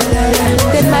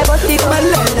 Then my body go.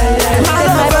 Then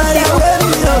my body go.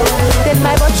 Then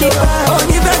my body go.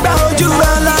 Only back down you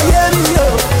and I hear you.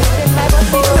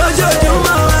 No joke, you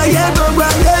mama, yeah, go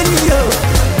grab you.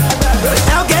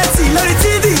 Now get see, look at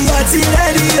TV, I see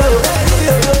radio.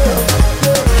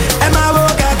 And my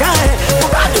work, I can't.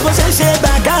 You go say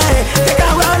back, I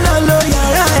can't run on low,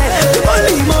 yeah. You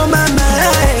only more mama.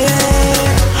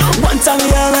 One time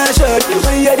you are my shirt,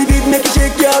 when you hear the beat, make you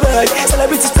shake your butt.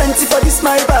 Celebrities plenty for this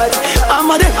my body. I'm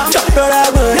a day, chop your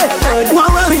rag.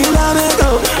 One worry, let me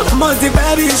go. Multi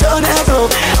baby, show go.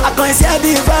 I can't see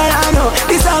the farano.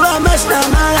 This is a match, no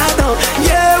marathon.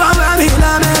 Yeah, one worry,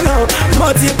 let me go.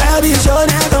 Multi baby, show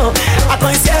go. I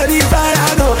can't see the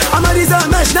farano. I'm a this a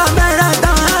match, no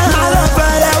marathon. I love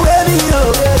fire, where me go.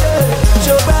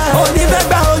 Show back, only back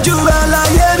down, you and I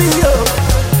hear me go.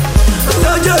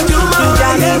 No joke, you mama,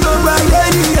 yeah, go right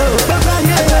radio.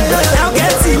 Now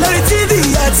get see, look at TV,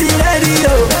 I see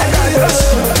radio.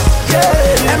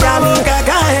 Yeah, and I'm on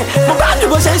Kakae. My body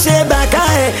was a shade back.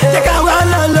 You can't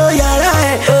run on low,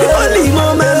 yeah. Only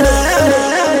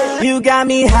moment. You got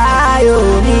me high,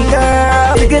 oh, me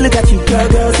girl. Take a look at you,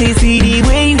 girl. See the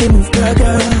way you move,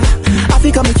 girl. I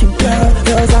think I'm with you, girl.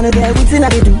 Girls on the bed, what's in I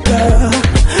do, girl.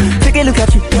 Take a look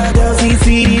at you, girl. See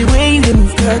the way you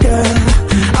move, girl.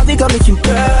 I think I'm with you,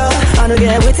 girl. I don't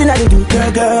get waiting I do,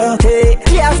 girl. Hey,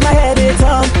 she has my head, it's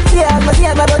on. She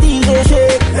has my body, they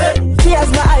shake. She has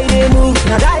my eye, they move.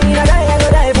 Now die, I go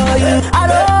die for you. I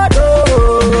don't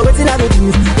know, waiting I do,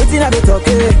 waiting I do talk.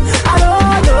 I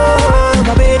don't know,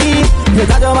 my baby. You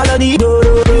got your melody,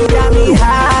 you got me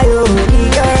high, oh, me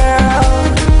girl.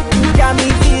 You got me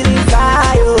feeling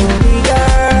high, oh, me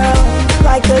girl.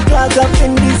 Like the clouds up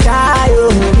in the sky, oh,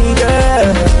 me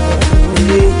girl.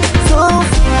 Yeah. So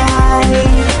fly,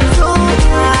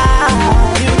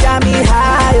 you got me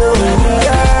high, oh,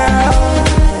 girl.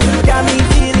 You got me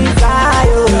feeling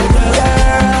high, oh,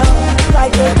 girl.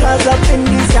 Like the clouds up in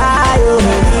the sky, oh,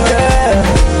 girl.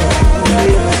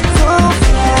 So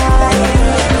fly.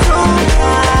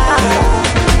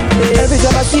 Every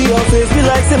time I see your face, feel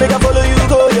like say make I follow you,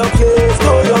 go your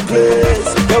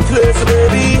place,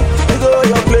 baby. You go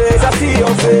your place, I see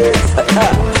your face.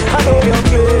 I know your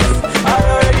place, I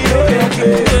already know your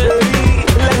place, baby.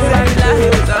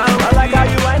 I like how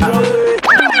you enjoy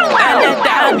it.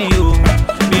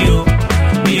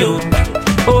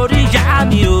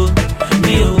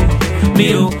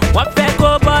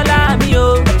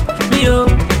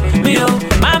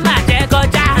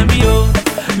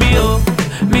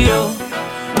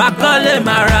 kọ́lé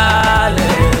máa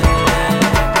ralẹ̀.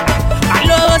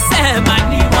 Àlọ́ ṣe máa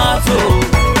ní mọ́tò.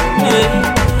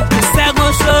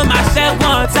 Ìṣẹ́gun ṣó máa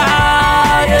ṣẹ́gun ọ̀tá.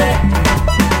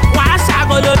 Wọ́n á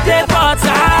ṣàgolo dé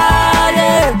bọ́tà.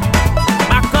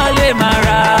 Máa kọ́lé máa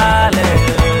ralẹ̀.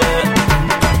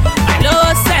 Àlọ́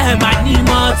ṣe máa ní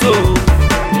mọ́tò.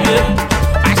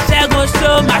 Àṣẹ́gun ṣó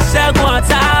máa ṣẹ́gun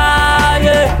ọ̀tá.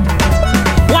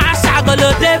 Wọ́n á ṣàgolo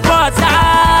dé bọ́tà.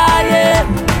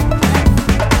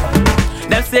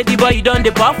 Them say the boy you done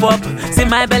the pop up. See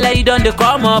my belly you done the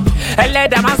come up.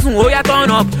 Let them soon oh ya turn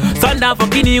up. Sundown for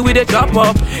Guinea with the chop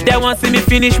up. They want see me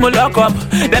finish my lock up.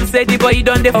 Them say the boy you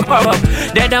done the pop up.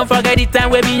 They don't forget the time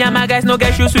where me and my guys no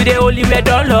get shoes with the only red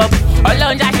all up.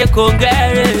 Ọlọ́run já ṣe kò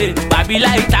gẹ́rẹ́, bàbí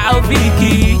láì ta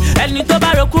òfìkì. Ẹni tó bá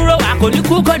ro kúrò wà kò ní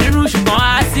kú kò ní rú ṣùgbọ́n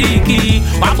á sì kì.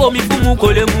 Wà á bomi fún mu kò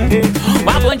lè mu,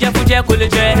 wà á bóúnjẹ fún jẹ kò lè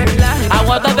jẹ.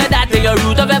 Àwọn tó fẹ́ dà tèèyàn rú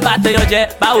tó fẹ́ bà tèèyàn jẹ,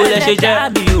 báwo lẹ ṣe jẹ́?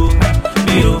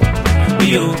 Mi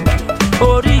ò,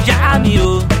 orí ìyá mi ò,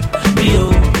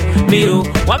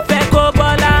 wọ́n fẹ́ kó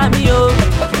bọ́lá mi ò,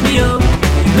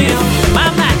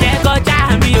 máma jẹ́ kọjá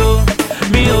mi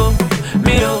ò,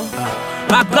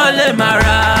 máa kọ́lé máa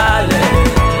ralẹ̀.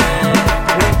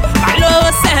 Àlọ́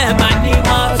ṣe máa ní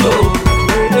mọ́tò.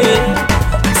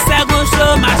 Ṣẹ́gun ṣó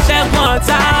máa ṣẹ́gun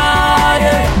ọ̀tá.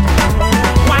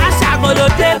 Wọ́n á ṣàgolo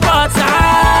dé bọ́tà.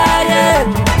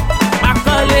 Máa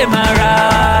kọ́lé máa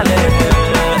ralẹ̀.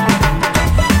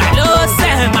 Àlọ́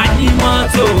ṣe máa ní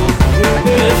mọ́tò.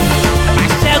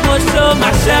 Ṣẹ́gun ṣó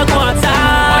máa ṣẹ́gun ọ̀tá.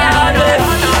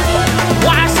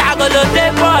 Wọ́n á ṣàgolo dé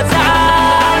bọ́tà.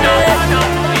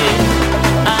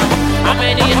 How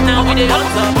many years now we dey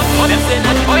hustle? Them say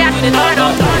that we dey turn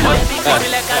up.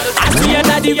 I see a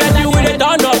daddy ready we dey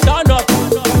turn up.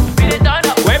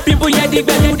 When people hear the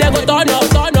bell, they go turn up.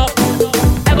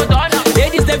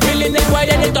 Ladies they feeling it, why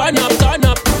they turn up.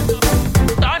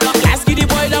 Last kid the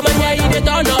boy, the man yeah he dey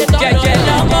turn up. Jeje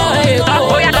lomo,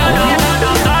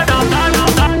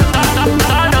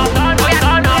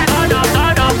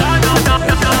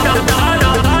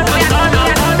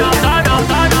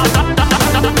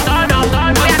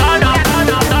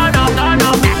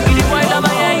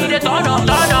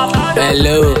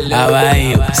 Hello, how are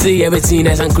you? See everything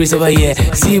that's increased over here.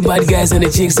 See bad guys and the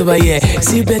chicks over here.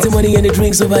 See plenty money and the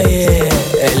drinks over here.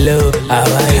 Hello, how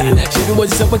are you? She be what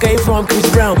you where you from, Chris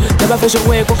Brown. Never for sure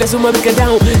where cook as soon as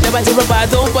down. Never take a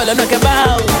don't follow no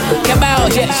cabal. Cabal.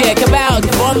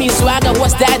 For me swagger,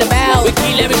 what's that about? We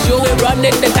kill every show, we run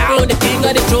in the town. The king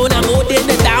of the throne, I'm holding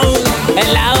the town.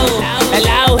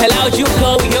 Hello, you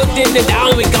call, we hooked in the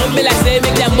down. We come be like say,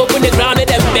 make them open the ground and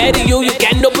then better you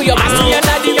can't open your mouth. I see a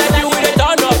daddy with a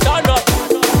turn up.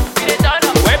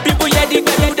 When people hear the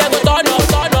bell, they go turn up.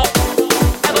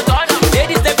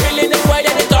 Ladies they feeling it, why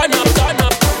they turn up.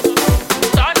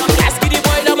 Last kid the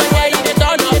boy, the man yeah he dey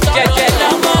turn up. Jeje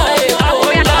lomo,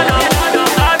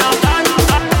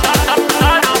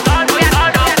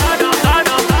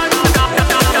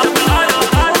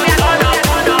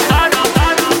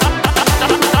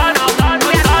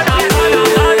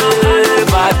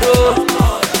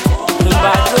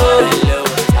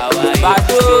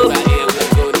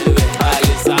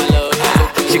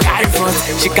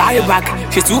 She carry back,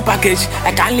 she's too package,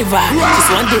 I can't leave her. She's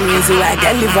wondering, so I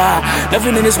can't leave her.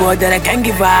 Nothing in this world that I can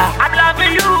give her. I'm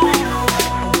loving you.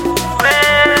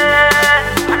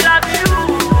 I'm loving you.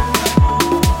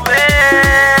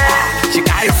 She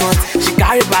carry front, she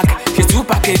carry back, she's too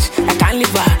package, I can't leave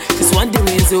her. She's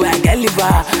wondering, so I can't leave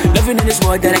her. Nothing in this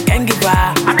world that I can give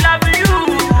her. I'm loving you.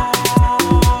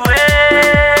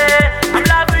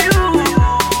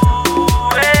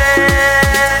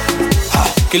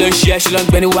 Kilo share, she long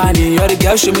Benny Wani. You're the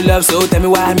girl, show me love, so tell me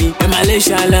why me. In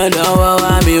Malaysia, learn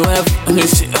why me. I'm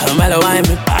why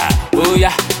me. Oh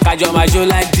yeah, Kajo Majo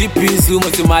like DP, Sumo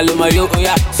to Maloma, yo, oh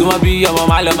yeah. Suma be your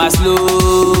Maloma slow.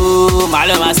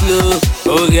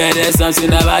 Oh yeah, there's something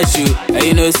about you. And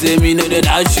you know, say me, no, they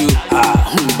doubt you.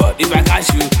 But if I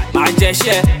catch you, my just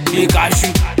share, me catch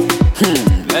you.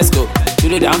 Let's go, to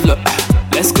the damn floor.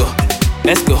 Let's go,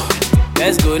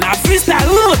 now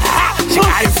freestyle. She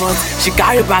carry front, she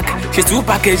carry back, she's too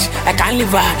package, I can't leave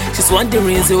her. She's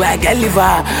wondering, so I can't leave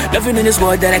her. Nothing in this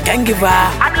world that I can give her.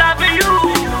 I'm loving you.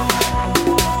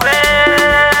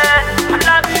 I'm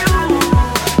loving you.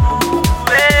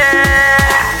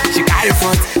 She carry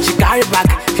front, she carry back,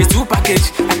 she's too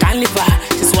package, I can't leave her.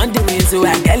 She's wondering, so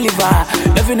I can't leave her.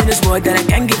 Nothing in this world that I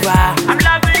can give her. I'm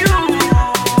loving you.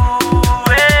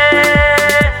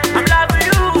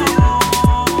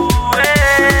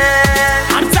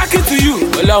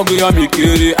 Ọlọ́run bí yan mi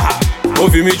kéré, ó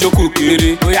fi mí jókòó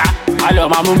kéré, bóyá alọ́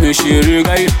máa mú mi ṣeré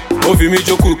gáyé, ó fi mí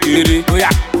jókòó kéré, bóyá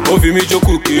Ofi mi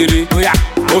choku kiri, oya.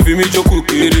 Ofi mi choku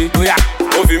kiri, oya.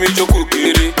 Ofi mi choku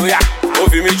kiri, oya.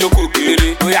 Ofi mi choku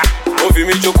kiri, oya. Ofi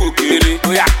mi choku kiri,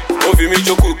 oya. Ofi mi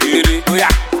choku kiri, oya.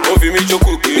 Ofi mi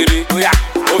choku kiri, oya.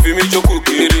 Ofi mi choku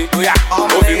kiri, oya.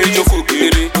 Ofi mi choku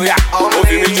kiri, oya.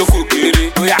 Ofi mi choku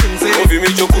kiri, oya. Ofi mi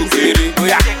choku kiri,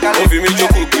 oya. Ofi mi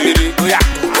choku kiri, oya.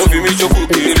 Ofi mi choku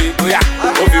kiri, oya.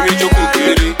 Ofi mi choku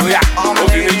kiri, oya. Ofi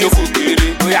mi choku kiri,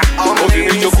 oya. Ofi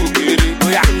mi choku kiri,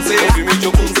 oya. Ofi mi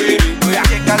choku kiri, oya.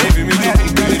 Ofi mi choku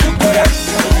kiri, oya.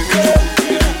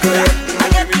 I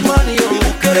get the money, oh,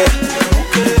 ukere.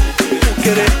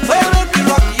 Where make you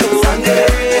rock you?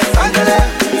 Sangere, sangere,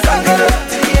 sangere.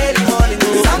 Till the early morning,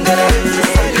 oh, sangere,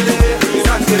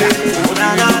 sangere. Oh na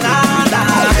na na na.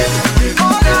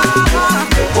 Oh na na.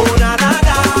 Oh na na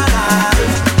na na.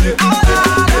 Oh na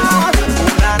na. Oh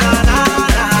na na na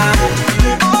na.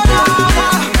 Oh na na.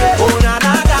 Oh na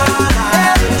na na na.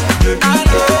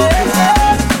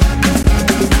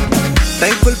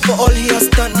 Thankful for all he has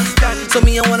done. So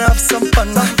me I wanna have some fun.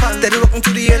 Steady rocking to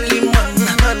the early man.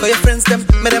 Call your friends them,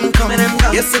 make them come.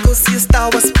 Yes, I go see a star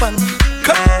was fun.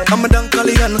 I'm a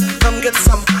Dunkalian, come get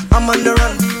some. I'm on the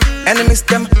run. Enemies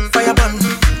them fire ban.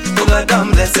 Over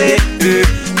them they say,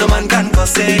 no man can go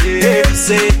say, you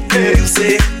say, you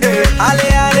say. Ale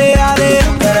ale ale.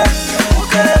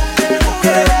 Ukere, ukere,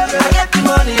 ukere. I get the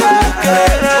money,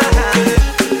 ukere, ukere,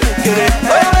 ukere.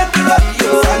 Where make you rock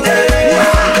you?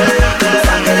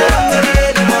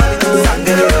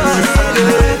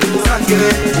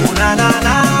 Oh na na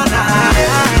na na.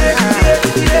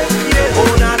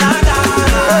 Oh na na na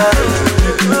na.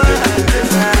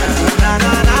 Oh na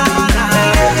na na na.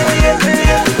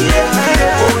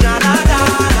 Oh na na na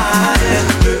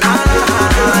na.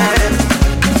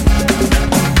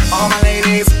 All my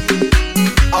ladies,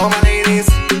 all my ladies.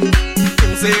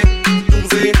 Tumse,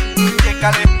 tumse,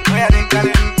 décale, voy a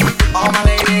décale. All my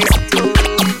ladies,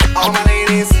 all my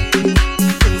ladies.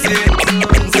 Tumse,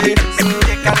 tumse,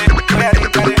 décale, voy a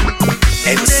décale.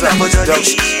 Hey, what's up, it's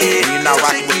Docious? And you're not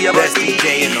rocking with the best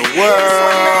DJ in the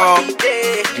world,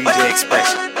 DJ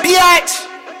Expression. Bitch!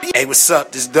 Hey, what's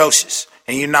up, this Docious?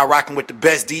 And you're not rocking with the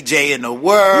best DJ in the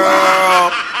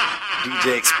world,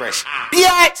 DJ Expression.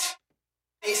 Bitch!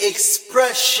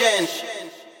 Expression.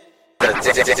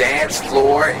 The dance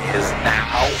floor is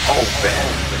now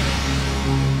open.